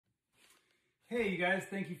Hey, you guys,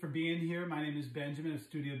 thank you for being here. My name is Benjamin of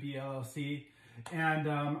Studio B LLC, and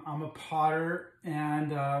I'm a potter,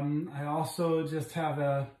 and I also just have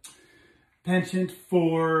a penchant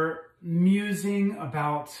for musing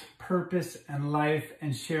about purpose and life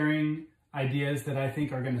and sharing ideas that I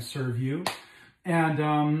think are going to serve you.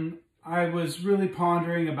 And I was really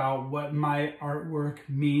pondering about what my artwork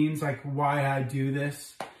means, like why I do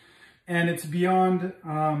this. And it's beyond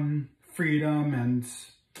freedom and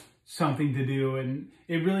something to do, and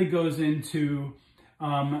it really goes into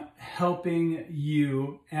helping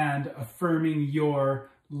you and affirming your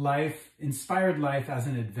life, inspired life as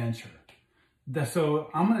an adventure. So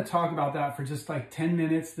I'm going to talk about that for just like 10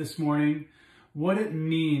 minutes this morning, what it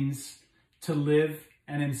means to live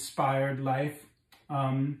an inspired life.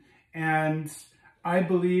 And I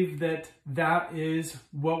believe that that is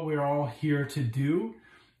what we're all here to do.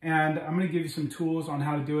 And I'm going to give you some tools on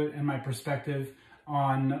how to do it and my perspective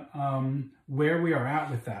on where we are at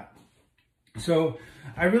with that. So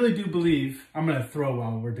I really do believe, I'm going to throw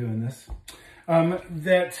while we're doing this,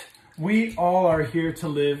 that we all are here to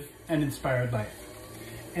live an inspired life.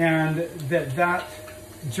 And that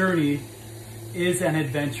journey is an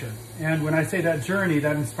adventure. And when I say that journey,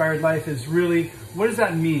 that inspired life is really, what does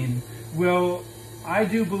that mean? Well, I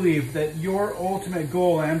do believe that your ultimate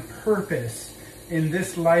goal and purpose in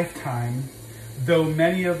this lifetime, though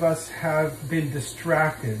many of us have been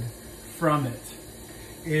distracted from it,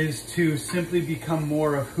 is to simply become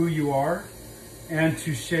more of who you are and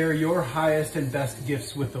to share your highest and best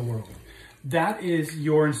gifts with the world. That is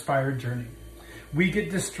your inspired journey. We get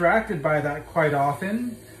distracted by that quite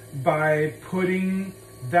often by putting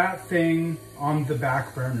that thing on the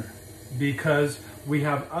back burner because we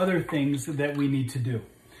have other things that we need to do.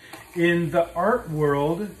 In the art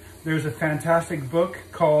world, there's a fantastic book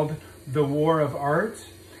called The War of Art,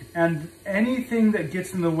 and anything that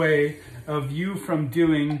gets in the way of you from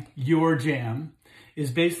doing your jam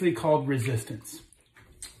is basically called resistance.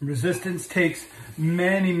 Resistance takes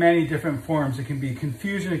many, many different forms. It can be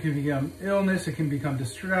confusion, it can become illness, it can become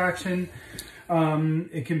distraction,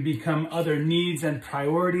 it can become other needs and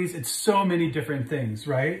priorities. It's so many different things,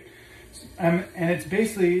 right? And it's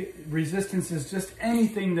basically, resistance is just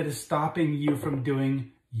anything that is stopping you from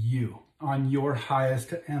doing you on your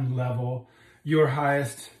highest and level, your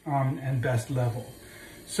highest and best level.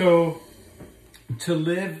 So to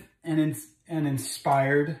live an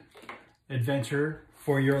inspired adventure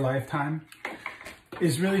for your lifetime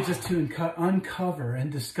is really just to uncover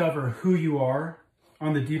and discover who you are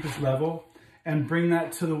on the deepest level and bring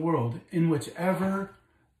that to the world in whichever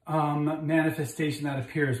manifestation that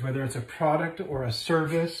appears, whether it's a product or a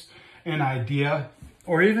service, an idea,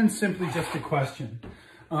 or even simply just a question.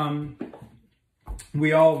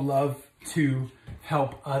 We all love to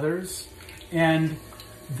help others, and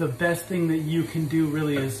the best thing that you can do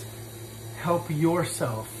really is help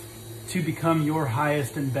yourself to become your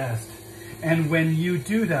highest and best. And when you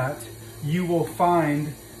do that, you will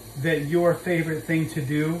find that your favorite thing to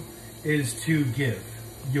do is to give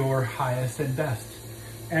your highest and best.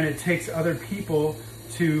 And it takes other people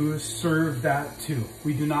to serve that too.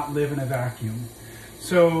 We do not live in a vacuum.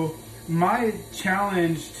 So my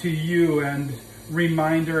challenge to you and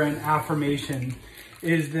reminder and affirmation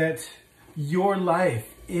is that your life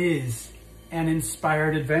is an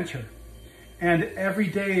inspired adventure. And every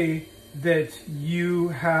day that you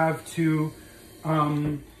have to,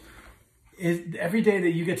 every day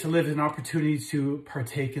that you get to live is an opportunity to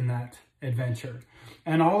partake in that adventure.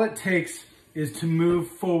 And all it takes is to move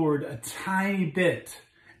forward a tiny bit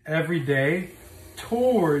every day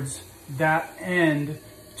towards that end,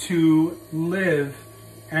 to live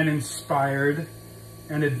an inspired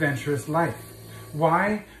and adventurous life.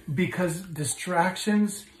 Why? Because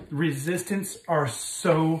distractions, resistance are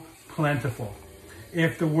so plentiful.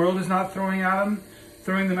 If the world is not throwing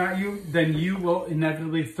them at you, then you will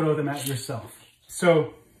inevitably throw them at yourself.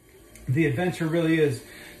 So the adventure really is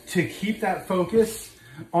to keep that focus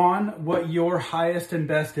on what your highest and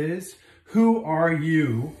best is. Who are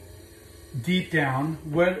you deep down?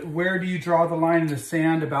 Where do you draw the line in the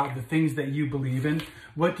sand about the things that you believe in?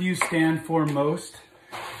 What do you stand for most?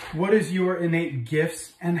 What is your innate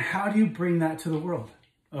gifts, and how do you bring that to the world?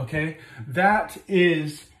 Okay, that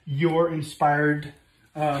is your inspired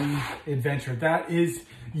adventure. That is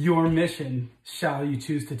your mission, shall you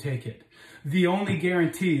choose to take it. The only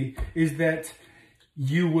guarantee is that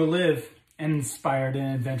you will live an inspired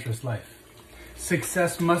and adventurous life.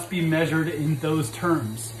 Success must be measured in those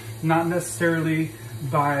terms, not necessarily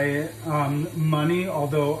by money,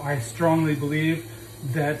 although I strongly believe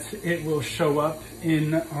that it will show up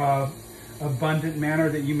in abundant manner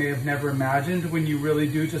that you may have never imagined when you really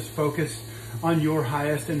do just focus on your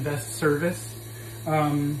highest and best service.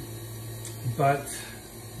 But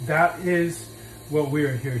that is what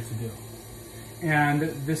we're here to do. And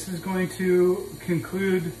this is going to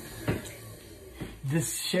conclude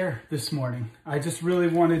this share this morning. I just really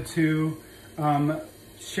wanted to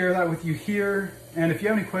share that with you here. And if you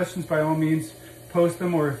have any questions, by all means, post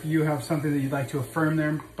them, or if you have something that you'd like to affirm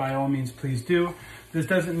there, by all means, please do. This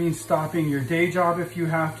doesn't mean stopping your day job if you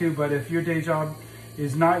have to, but if your day job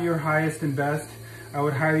is not your highest and best, I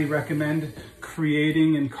would highly recommend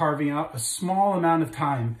creating and carving out a small amount of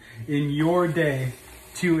time in your day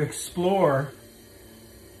to explore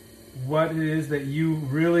what it is that you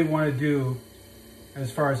really want to do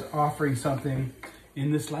as far as offering something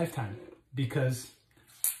in this lifetime. Because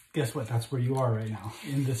guess what? That's where you are right now,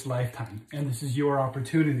 in this lifetime. And this is your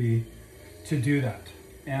opportunity to do that.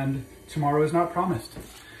 And tomorrow is not promised.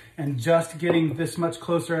 And just getting this much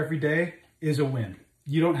closer every day is a win.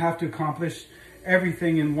 You don't have to accomplish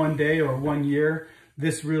everything in one day or 1 year.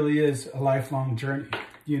 This really is a lifelong journey,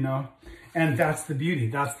 you know? And that's the beauty.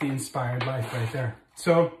 That's the inspired life right there.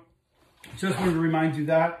 So just wanted to remind you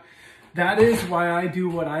that. That is why I do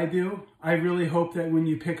what I do. I really hope that when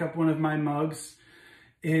you pick up one of my mugs,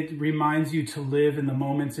 it reminds you to live in the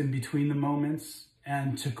moments in between the moments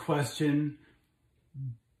and to question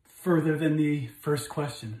further than the first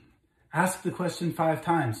question. Ask the question 5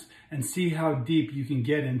 times and see how deep you can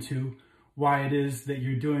get into why it is that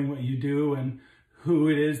you're doing what you do and who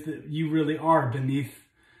it is that you really are beneath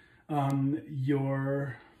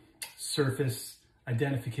your surface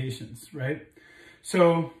identifications, right?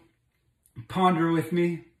 So ponder with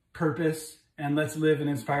me, purpose, and let's live an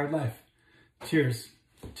inspired life. Cheers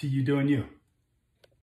to you doing you.